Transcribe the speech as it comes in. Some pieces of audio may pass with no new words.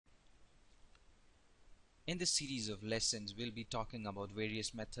In this series of lessons, we'll be talking about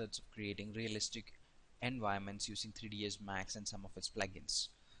various methods of creating realistic environments using 3ds Max and some of its plugins.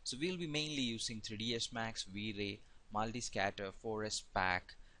 So we'll be mainly using 3ds Max, V-Ray, Multiscatter, Forest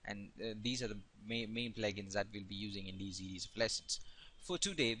Pack, and these are the main plugins that we'll be using in these series of lessons. For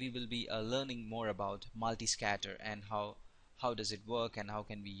today, we will be learning more about Multiscatter and how does it work and how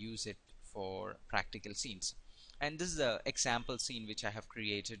can we use it for practical scenes. And this is the example scene which I have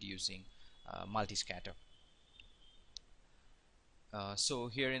created using Multiscatter. So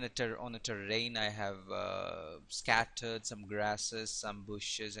here in on a terrain, I have scattered some grasses, some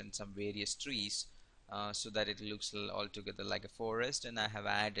bushes, and some various trees, so that it looks altogether like a forest. And I have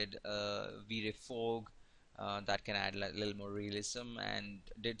added a V-Ray fog that can add a little more realism, and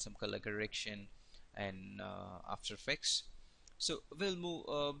did some color correction and After Effects. So we'll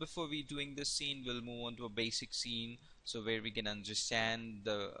move before we doing this scene. We'll move on to a basic scene, so where we can understand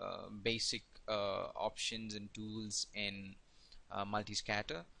the basic options and tools in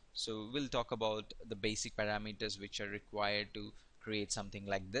Multiscatter. So we'll talk about the basic parameters which are required to create something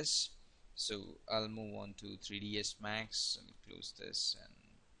like this. So I'll move on to 3ds Max and close this, and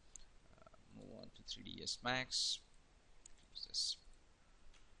move on to 3ds Max, close this.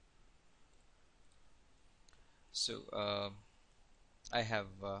 So I have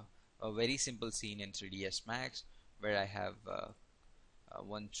a very simple scene in 3ds Max where I have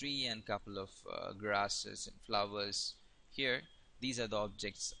one tree and couple of grasses and flowers here. These are the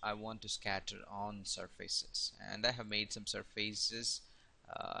objects I want to scatter on surfaces, and I have made some surfaces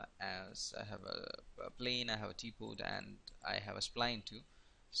as I have a plane, I have a teapot, and I have a spline too.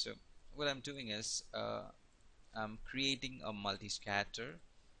 So what I'm doing is I'm creating a multiscatter.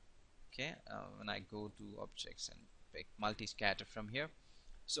 Okay, when I go to objects and pick multiscatter from here,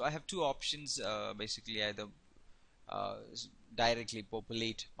 so I have two options, basically either uh, directly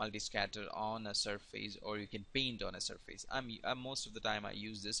populate multiscatter on a surface, or you can paint on a surface. I'm most of the time I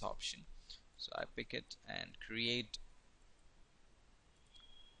use this option, so I pick it and create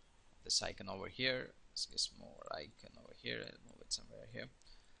this icon over here. This more icon over here, I'll move it somewhere here.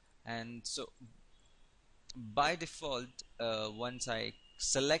 And so by default, once I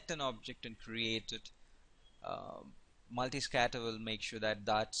select an object and create it, multiscatter will make sure that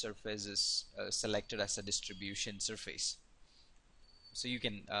that surface is selected as a distribution surface. So you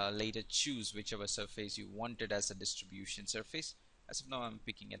can later choose whichever surface you wanted as a distribution surface. As of now, I'm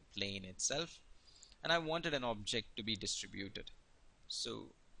picking a plane itself, and I wanted an object to be distributed. So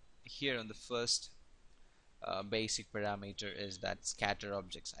here on the first basic parameter is that scatter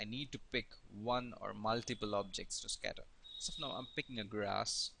objects. I need to pick one or multiple objects to scatter. So now I'm picking a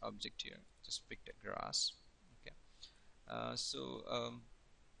grass object here. Just picked a grass. Okay.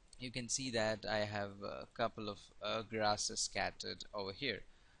 You can see that I have a couple of grasses scattered over here,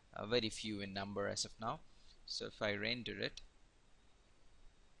 very few in number as of now. So if I render it,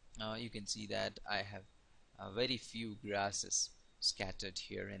 you can see that I have very few grasses scattered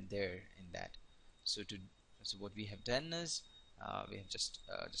here and there in that. So what we have done is we have just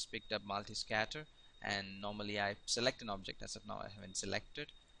picked up multiscatter, and normally I select an object. As of now, I haven't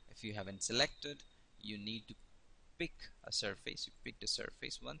selected. If you haven't selected, you need to pick a surface. You pick the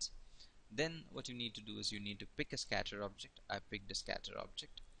surface once. Then what you need to do is you need to pick a scatter object. I picked a scatter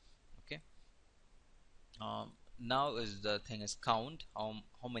object. Okay. Now is the thing is count how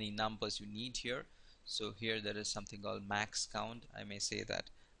many numbers you need here. So here there is something called max count. I may say that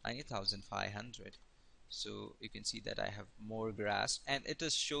 9500. So you can see that I have more grass, and it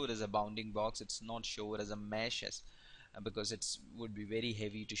is showed as a bounding box. It's not showed as a mesh, as because it would be very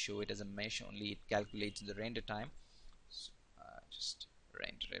heavy to show it as a mesh. Only it calculates the render time. So just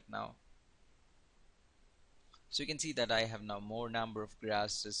render it now. So you can see that I have now more number of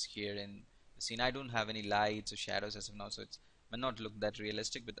grasses here in the scene. I don't have any lights or shadows as of now, so it may not look that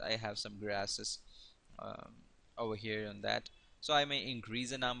realistic, but I have some grasses um, over here on that. So I may increase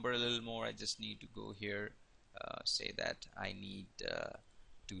the number a little more. I just need to go here, say that I need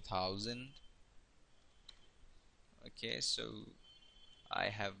 2000. Okay, so I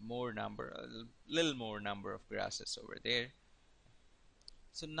have more number, a little more number of grasses over there.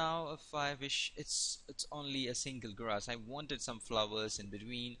 So now if I wish, it's only a single grass. I wanted some flowers in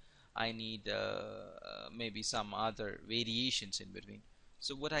between. I need maybe some other variations in between.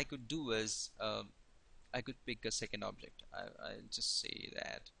 So what I could do is I could pick a second object. I'll just say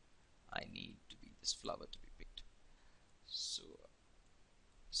that I need to be this flower to be picked.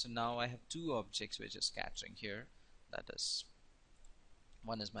 So now I have two objects which are scattering here. That is,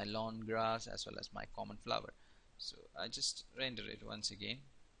 one is my lawn grass as well as my common flower. So I just render it once again.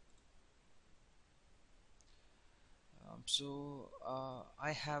 I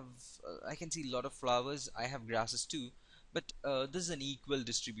can see a lot of flowers. I have grasses too, but this is an equal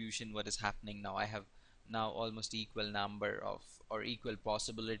distribution. What is happening now? I have now almost equal number of or equal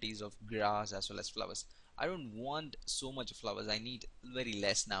possibilities of grass as well as flowers. I don't want so much flowers. I need very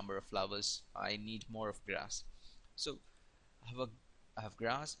less number of flowers. I need more of grass. So I have a I have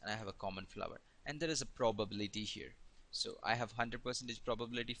grass and I have a common flower, and there is a probability here. So I have 100%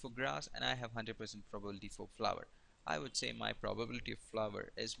 probability for grass and I have 100% probability for flower. I would say my probability of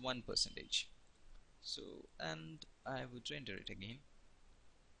flower is 1%. So, and I would render it again.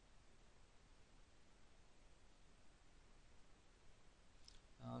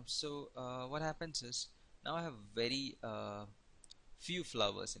 What happens is now I have very few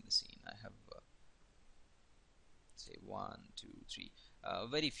flowers in the scene. I have say one, two, three,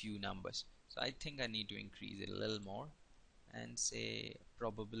 very few numbers. So I think I need to increase it a little more and say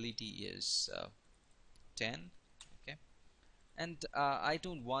probability is 10. Okay, and I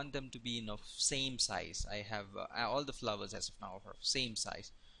don't want them to be in of same size. I have all the flowers as of now are of same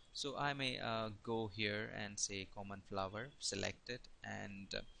size, so I may go here and say common flower, select it,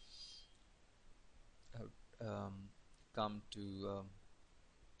 and come to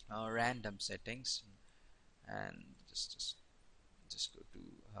random settings and just go to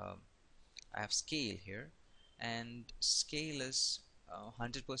I have scale here, and scale is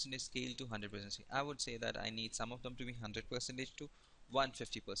 100% scale to 100% scale. I would say that I need some of them to be 100% to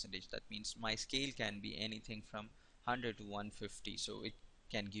 150%. That means my scale can be anything from 100 to 150, so it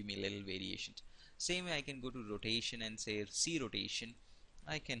can give me little variations. Same way I can go to rotation and say C rotation.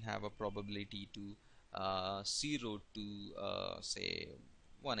 I can have a probability to 0 to say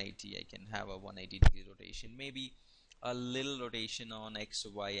 180. I can have a 180-degree rotation, maybe a little rotation on x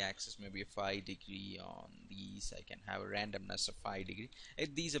or y axis, maybe a 5 degree on these. I can have a randomness of 5 degree.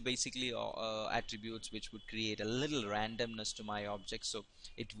 These are basically attributes which would create a little randomness to my object, so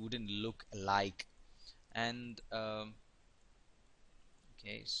it wouldn't look alike. And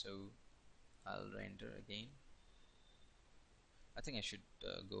okay, so I'll render again. I think I should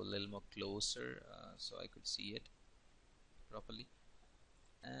go a little more closer so I could see it properly.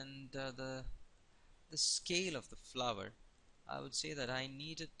 And the scale of the flower, I would say that I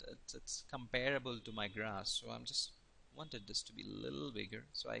need it's comparable to my grass, so I'm just wanted this to be a little bigger,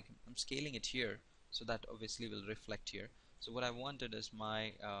 so I'm scaling it here, so that obviously will reflect here. So what I wanted is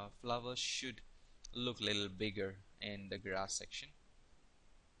my flower should look a little bigger in the grass section.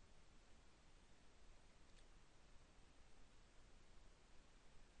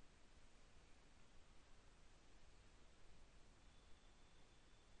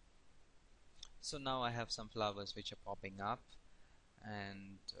 So now I have some flowers which are popping up,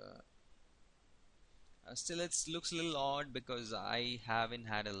 and still it looks a little odd because I haven't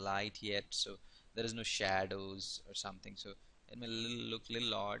had a light yet, so there is no shadows or something, so it may look a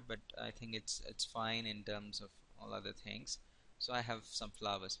little odd, but I think it's fine in terms of all other things. So I have some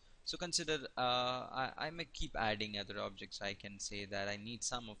flowers. So consider I may keep adding other objects. I can say that I need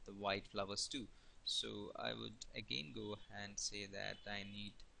some of the white flowers too, so I would again go and say that I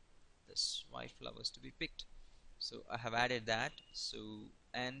need this white flowers to be picked. So I have added that. So,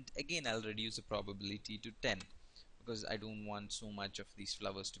 and again I'll reduce the probability to 10 because I don't want so much of these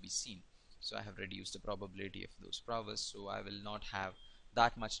flowers to be seen. So I have reduced the probability of those flowers, so I will not have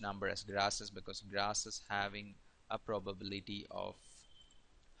that much number as grasses, because grasses having a probability of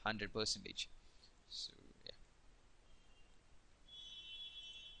 100%. So yeah.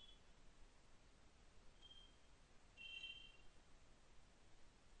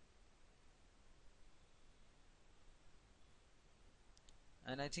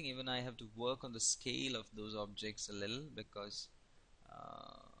 And I think even I have to work on the scale of those objects a little, because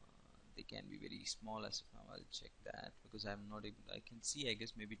uh, they can be very small as of now. I'll check that because I'm not able, I can see, I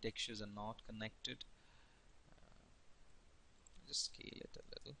guess maybe textures are not connected. Just scale it a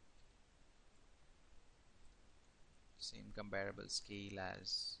little, same comparable scale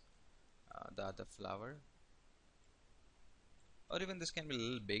as the other flower, or even this can be a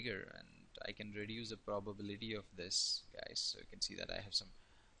little bigger, and I can reduce the probability of this guys, so you can see that I have some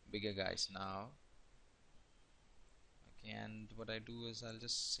bigger guys now. Okay, and what I do is I'll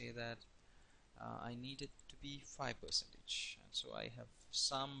just say that I need it to be 5%, and so I have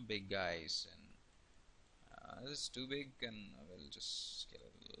some big guys, and this is too big, and I will just scale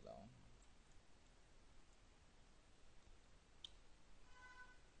it a little down.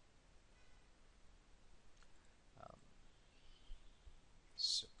 um,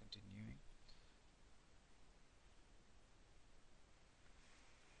 so continuing,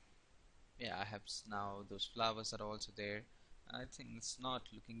 yeah, I have now those flowers are also there. I think it's not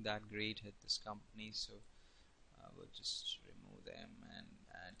looking that great at this company, so we'll just remove them and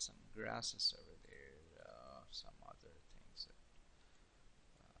add some grasses over there, some other things,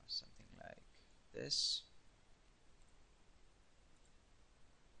 something like this.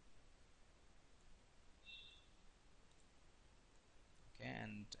 Okay,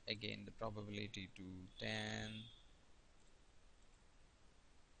 and again the probability to 10.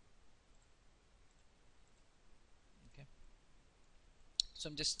 Okay, so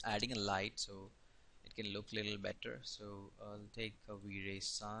I'm just adding a light so it can look a little better. So I'll take a V-Ray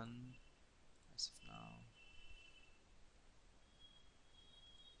sun as of now,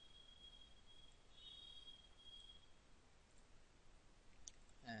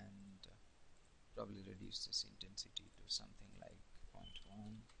 and probably reduce this intensity to something like 0.1.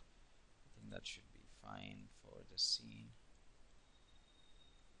 I think that should be fine for the scene.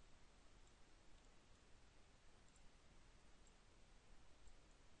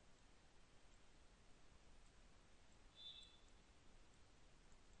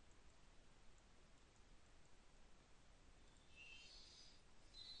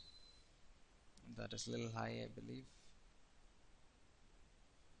 That is a little high, I believe.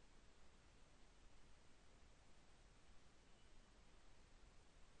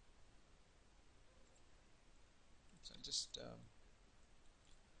 So just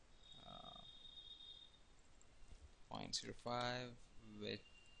 0.05 with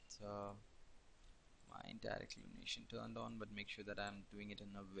uh, my indirect illumination turned on, but make sure that I'm doing it in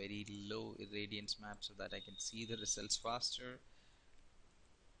a very low irradiance map so that I can see the results faster.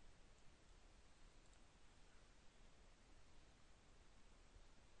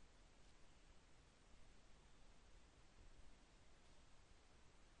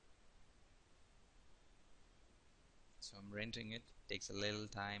 So I'm rendering it. Takes a little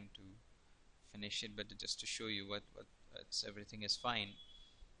time to finish it, but just to show you what it's, everything is fine.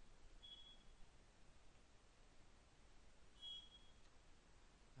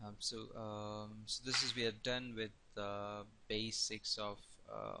 So this is, we are done with the basics of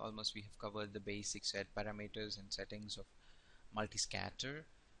almost we have covered the basic set parameters and settings of multiscatter.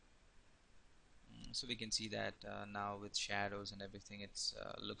 So we can see that now with shadows and everything it's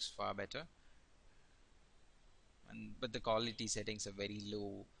looks far better, and but the quality settings are very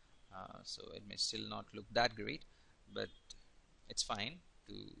low, so it may still not look that great, but it's fine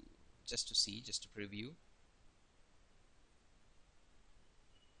to just to see, just to preview.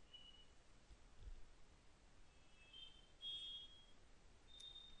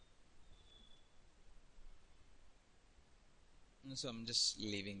 So I'm just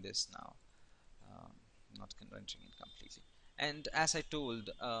leaving this now, um, not rendering it completely. And as I told,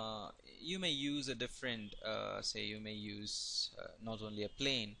 you may use a different, say you may use not only a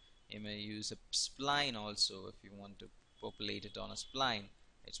plane, you may use a spline also. If you want to populate it on a spline,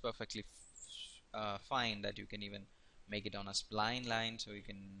 it's perfectly fine that you can even make it on a spline line, so you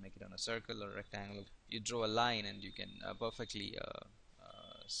can make it on a circle or rectangle. You draw a line and you can perfectly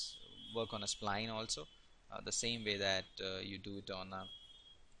work on a spline also, the same way that you do it on a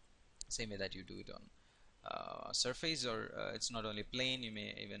surface, or it's not only plane, you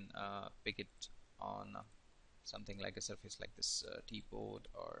may even pick it on something like a surface like this teapot,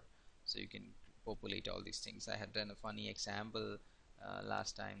 or so you can populate all these things. I had done a funny example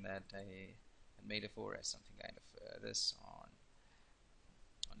last time that I had made a 4S something kind of this on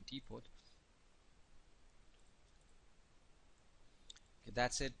teapot. Okay,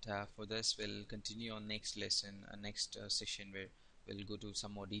 that's it for this. We'll continue on next lesson, next session, where we'll go to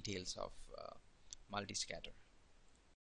some more details of multiscatter.